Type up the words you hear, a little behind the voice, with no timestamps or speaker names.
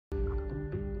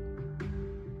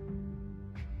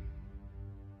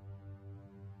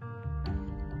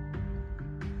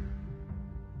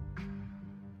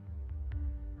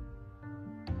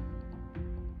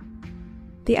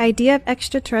The idea of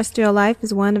extraterrestrial life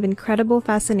is one of incredible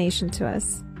fascination to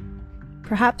us.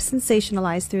 Perhaps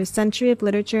sensationalized through a century of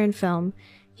literature and film,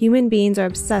 human beings are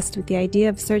obsessed with the idea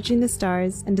of searching the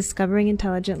stars and discovering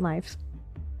intelligent life.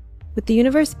 With the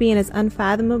universe being as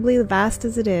unfathomably vast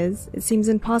as it is, it seems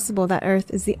impossible that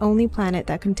Earth is the only planet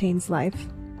that contains life.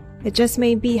 It just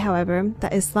may be, however,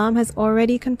 that Islam has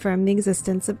already confirmed the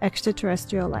existence of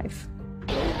extraterrestrial life.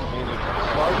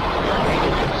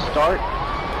 Start,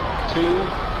 2,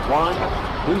 1,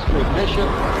 booster ignition,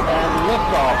 and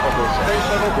liftoff of the Space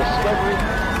Shuttle Discovery,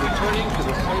 returning to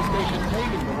the space station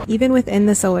taken. Even within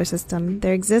the solar system,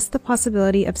 there exists the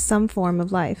possibility of some form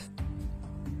of life.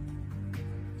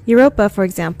 Europa, for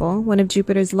example, one of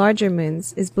Jupiter's larger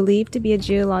moons, is believed to be a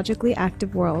geologically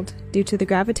active world due to the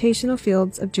gravitational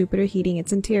fields of Jupiter heating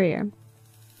its interior.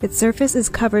 Its surface is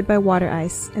covered by water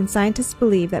ice, and scientists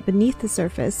believe that beneath the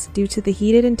surface, due to the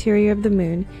heated interior of the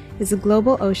moon, is a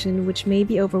global ocean which may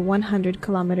be over 100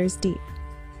 kilometers deep.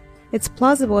 It's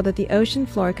plausible that the ocean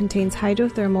floor contains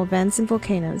hydrothermal vents and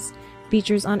volcanoes,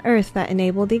 features on Earth that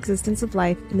enable the existence of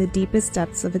life in the deepest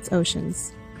depths of its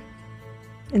oceans.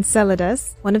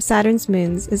 Enceladus, one of Saturn's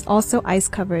moons, is also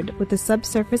ice-covered with a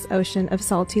subsurface ocean of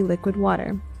salty liquid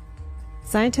water.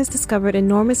 Scientists discovered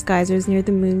enormous geysers near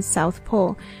the moon's south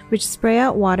pole, which spray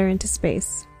out water into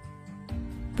space.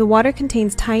 The water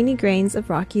contains tiny grains of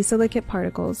rocky silicate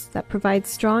particles that provide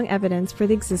strong evidence for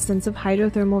the existence of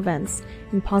hydrothermal vents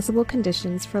and possible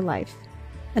conditions for life.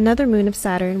 Another moon of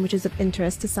Saturn, which is of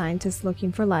interest to scientists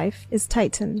looking for life, is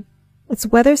Titan. Its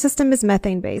weather system is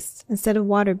methane-based instead of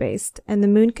water-based, and the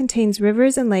moon contains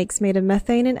rivers and lakes made of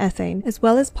methane and ethane, as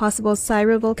well as possible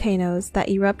pyrovolcanoes that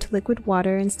erupt liquid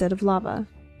water instead of lava.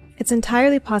 It's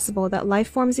entirely possible that life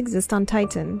forms exist on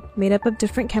Titan, made up of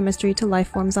different chemistry to life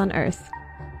forms on Earth.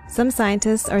 Some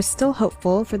scientists are still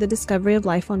hopeful for the discovery of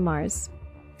life on Mars.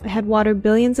 It had water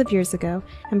billions of years ago,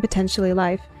 and potentially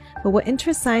life, but what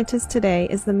interests scientists today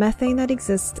is the methane that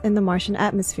exists in the Martian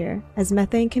atmosphere, as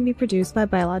methane can be produced by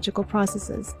biological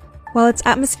processes. While its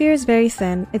atmosphere is very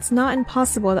thin, it's not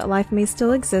impossible that life may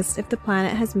still exist if the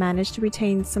planet has managed to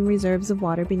retain some reserves of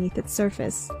water beneath its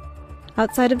surface.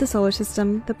 Outside of the solar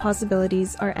system, the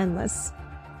possibilities are endless.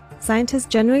 Scientists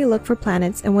generally look for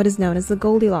planets in what is known as the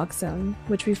Goldilocks zone,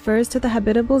 which refers to the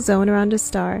habitable zone around a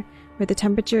star where the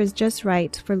temperature is just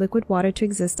right for liquid water to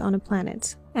exist on a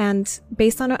planet. And,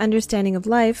 based on our understanding of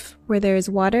life, where there is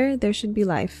water, there should be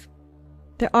life.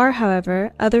 There are,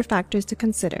 however, other factors to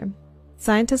consider.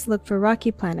 Scientists look for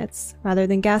rocky planets, rather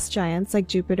than gas giants like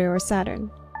Jupiter or Saturn.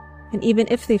 And even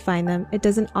if they find them, it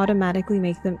doesn't automatically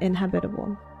make them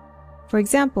inhabitable. For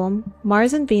example,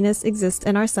 Mars and Venus exist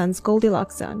in our Sun's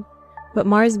Goldilocks zone, but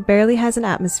Mars barely has an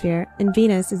atmosphere, and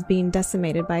Venus is being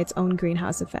decimated by its own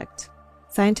greenhouse effect.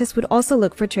 Scientists would also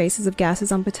look for traces of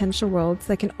gases on potential worlds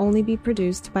that can only be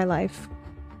produced by life.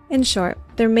 In short,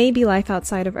 there may be life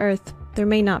outside of Earth, there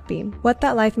may not be. What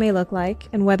that life may look like,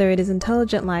 and whether it is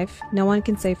intelligent life, no one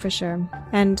can say for sure.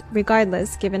 And,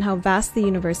 regardless, given how vast the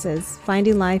universe is,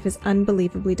 finding life is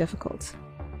unbelievably difficult.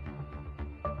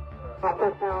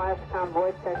 Officer Channel last time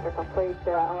voice checks are complete.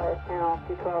 OS Channel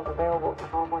 212 available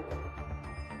for normal.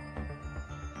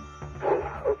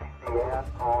 Yeah,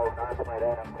 all non-flight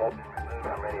items have been removed.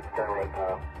 I'm ready to start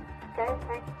takeoff. Okay,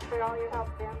 thanks for all your help,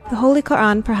 Jim. The Holy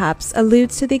Quran, perhaps,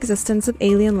 alludes to the existence of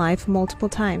alien life multiple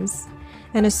times.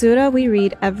 In a surah we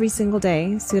read every single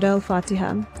day, Surah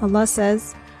Al-Fatiha, Allah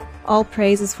says, "All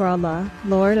praise is for Allah,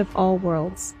 Lord of all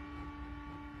worlds."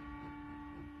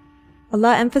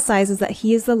 Allah emphasizes that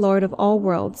He is the Lord of all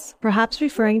worlds, perhaps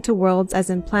referring to worlds as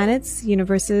in planets,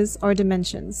 universes, or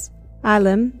dimensions.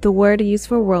 Alam, the word used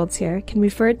for worlds here, can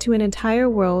refer to an entire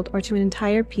world or to an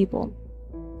entire people.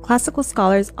 Classical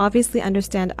scholars obviously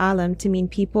understand Alam to mean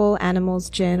people, animals,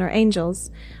 jinn, or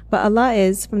angels, but Allah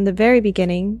is, from the very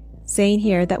beginning, saying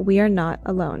here that we are not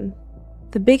alone.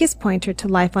 The biggest pointer to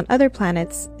life on other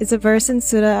planets is a verse in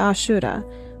Surah Ashura,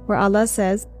 where Allah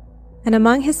says, "And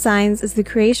among His signs is the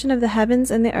creation of the heavens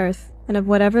and the earth, and of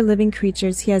whatever living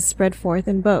creatures He has spread forth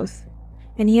in both.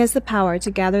 And He has the power to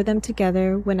gather them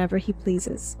together whenever He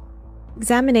pleases."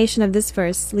 Examination of this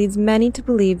verse leads many to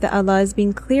believe that Allah is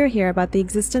being clear here about the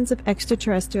existence of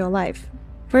extraterrestrial life.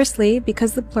 Firstly,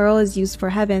 because the plural is used for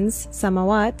heavens,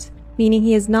 samawat, meaning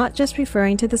He is not just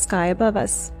referring to the sky above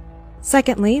us.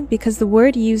 Secondly, because the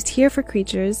word used here for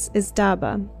creatures is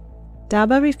daba.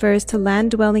 Daba refers to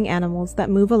land-dwelling animals that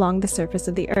move along the surface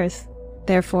of the earth.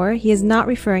 Therefore, He is not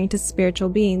referring to spiritual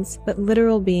beings, but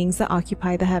literal beings that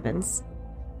occupy the heavens.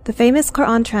 The famous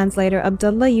Quran translator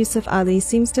Abdullah Yusuf Ali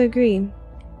seems to agree.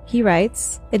 He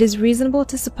writes, "It is reasonable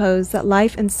to suppose that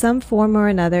life in some form or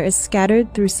another is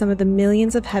scattered through some of the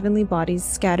millions of heavenly bodies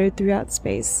scattered throughout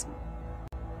space."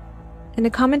 In a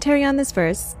commentary on this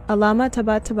verse, Allama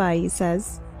Tabatabai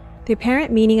says, "The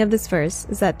apparent meaning of this verse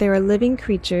is that there are living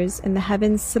creatures in the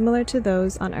heavens similar to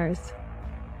those on earth."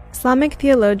 Islamic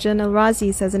theologian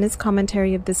Al-Razi says in his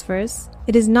commentary of this verse,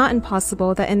 "It is not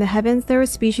impossible that in the heavens there are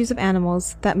species of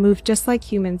animals that move just like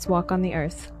humans walk on the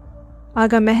earth."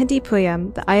 Aga Mehdi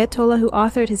Puyam, the Ayatollah who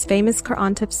authored his famous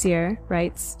Quran tafsir,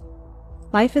 writes,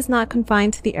 "Life is not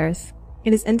confined to the earth.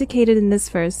 It is indicated in this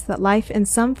verse that life in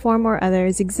some form or other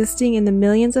is existing in the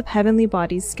millions of heavenly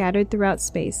bodies scattered throughout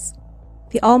space.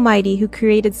 The Almighty, who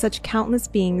created such countless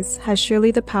beings, has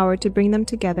surely the power to bring them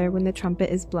together when the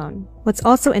trumpet is blown." What's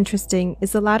also interesting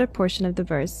is the latter portion of the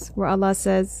verse, where Allah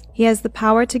says, "He has the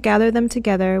power to gather them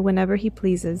together whenever He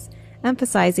pleases,"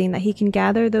 emphasizing that He can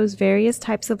gather those various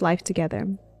types of life together.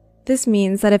 This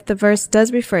means that if the verse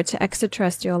does refer to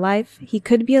extraterrestrial life, He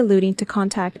could be alluding to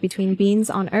contact between beings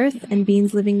on Earth and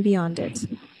beings living beyond it.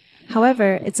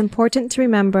 However, it's important to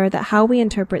remember that how we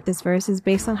interpret this verse is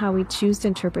based on how we choose to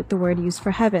interpret the word used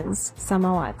for heavens,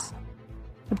 samawat.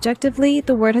 Objectively,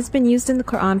 the word has been used in the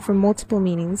Quran for multiple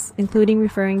meanings, including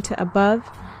referring to above,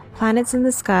 planets in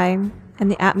the sky,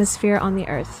 and the atmosphere on the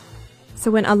earth.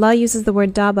 So when Allah uses the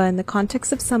word daba in the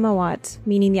context of samawat,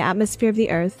 meaning the atmosphere of the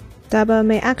earth, daba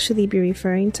may actually be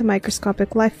referring to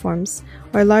microscopic life forms,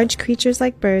 or large creatures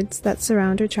like birds that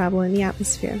surround or travel in the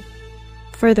atmosphere.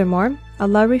 Furthermore,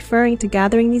 Allah referring to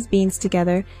gathering these beings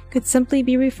together could simply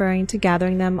be referring to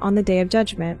gathering them on the Day of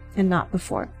Judgment, and not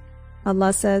before.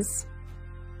 Allah says,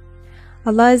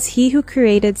 "Allah is He who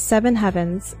created 7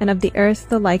 heavens, and of the earth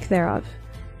the like thereof.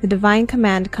 The divine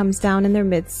command comes down in their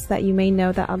midst, that you may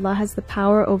know that Allah has the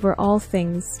power over all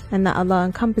things, and that Allah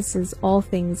encompasses all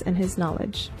things in His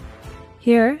knowledge."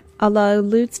 Here, Allah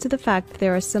alludes to the fact that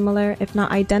there are similar, if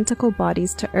not identical,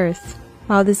 bodies to Earth.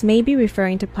 While this may be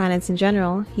referring to planets in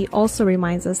general, He also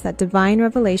reminds us that divine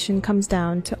revelation comes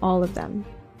down to all of them.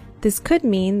 This could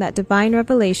mean that divine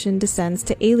revelation descends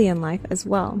to alien life as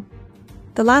well.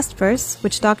 The last verse,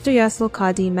 which Dr. Yasir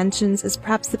al-Qadi mentions as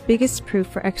perhaps the biggest proof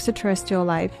for extraterrestrial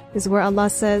life, is where Allah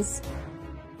says,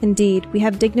 "Indeed, we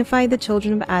have dignified the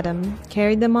children of Adam,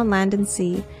 carried them on land and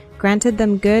sea, granted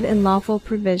them good and lawful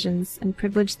provisions, and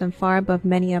privileged them far above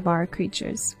many of our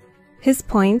creatures." His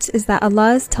point is that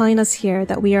Allah is telling us here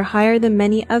that we are higher than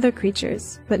many other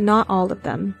creatures, but not all of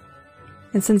them.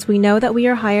 And since we know that we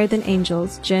are higher than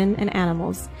angels, jinn, and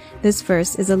animals, this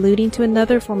verse is alluding to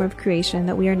another form of creation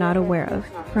that we are not aware of,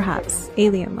 perhaps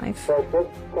alien life. So this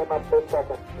came up this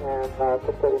second, and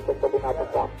 636 will be now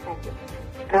performed. Thank you.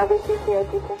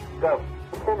 LVCCO, teacher? Go.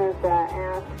 As soon as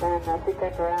asked and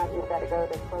C-Tech are out, you've got to go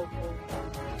to close the...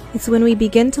 It's when we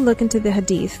begin to look into the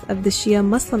hadith of the Shia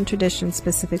Muslim tradition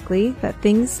specifically that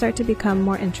things start to become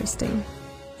more interesting.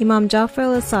 Imam Jafar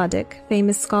al-Sadiq,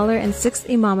 famous scholar and 6th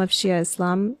Imam of Shia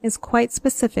Islam, is quite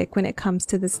specific when it comes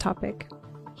to this topic.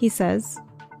 He says,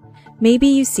 "Maybe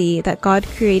you see that God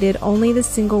created only the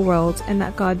single world and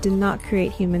that God did not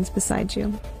create humans beside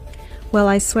you. Well,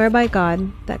 I swear by God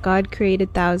that God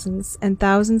created thousands and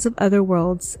thousands of other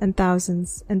worlds and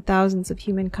thousands of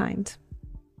humankind."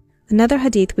 Another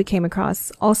hadith we came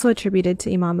across, also attributed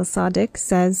to Imam al-Sadiq,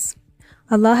 says,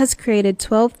 "Allah has created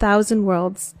 12,000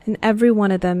 worlds, and every one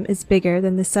of them is bigger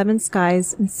than the 7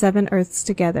 skies and 7 earths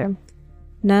together.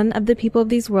 None of the people of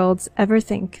these worlds ever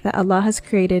think that Allah has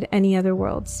created any other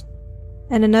worlds."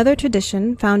 And another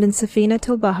tradition found in Safinat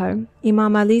al-Bahar,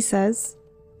 Imam Ali says,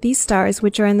 "These stars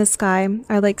which are in the sky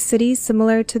are like cities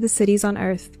similar to the cities on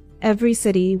earth. Every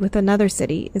city with another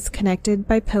city is connected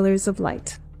by pillars of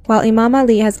light." While Imam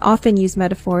Ali has often used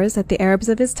metaphors that the Arabs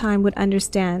of his time would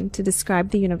understand to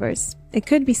describe the universe, it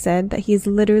could be said that he is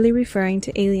literally referring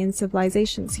to alien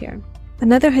civilizations here.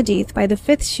 Another hadith by the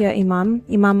 5th Shia Imam,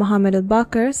 Imam Muhammad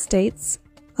al-Baqir, states,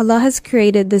 "Allah has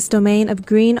created this domain of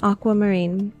green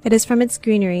aquamarine. It is from its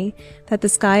greenery that the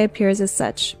sky appears as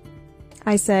such."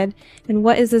 I said, "And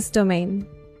what is this domain?"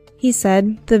 He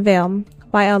said, "The veil.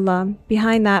 By Allah,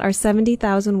 behind that are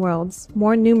 70,000 worlds,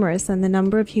 more numerous than the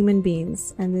number of human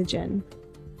beings and the jinn."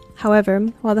 However,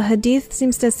 while the hadith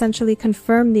seems to essentially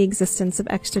confirm the existence of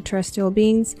extraterrestrial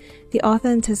beings, the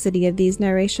authenticity of these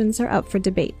narrations are up for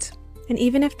debate. And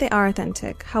even if they are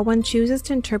authentic, how one chooses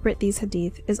to interpret these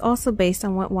hadith is also based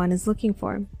on what one is looking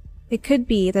for. It could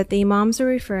be that the Imams are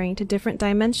referring to different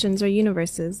dimensions or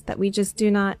universes that we just do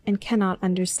not and cannot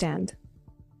understand.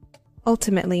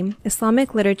 Ultimately,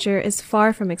 Islamic literature is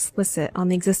far from explicit on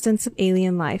the existence of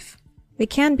alien life. It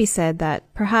can be said that,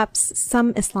 perhaps,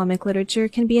 some Islamic literature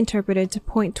can be interpreted to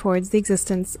point towards the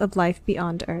existence of life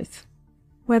beyond Earth.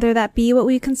 Whether that be what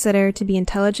we consider to be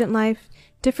intelligent life,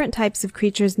 different types of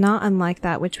creatures not unlike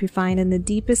that which we find in the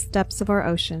deepest depths of our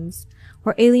oceans,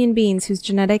 or alien beings whose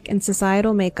genetic and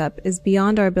societal makeup is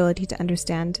beyond our ability to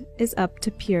understand, is up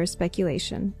to pure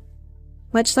speculation.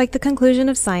 Much like the conclusion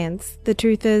of science, the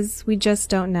truth is we just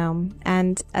don't know,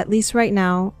 and, at least right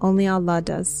now, only Allah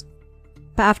does.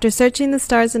 But after searching the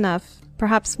stars enough,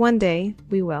 perhaps one day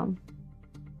we will.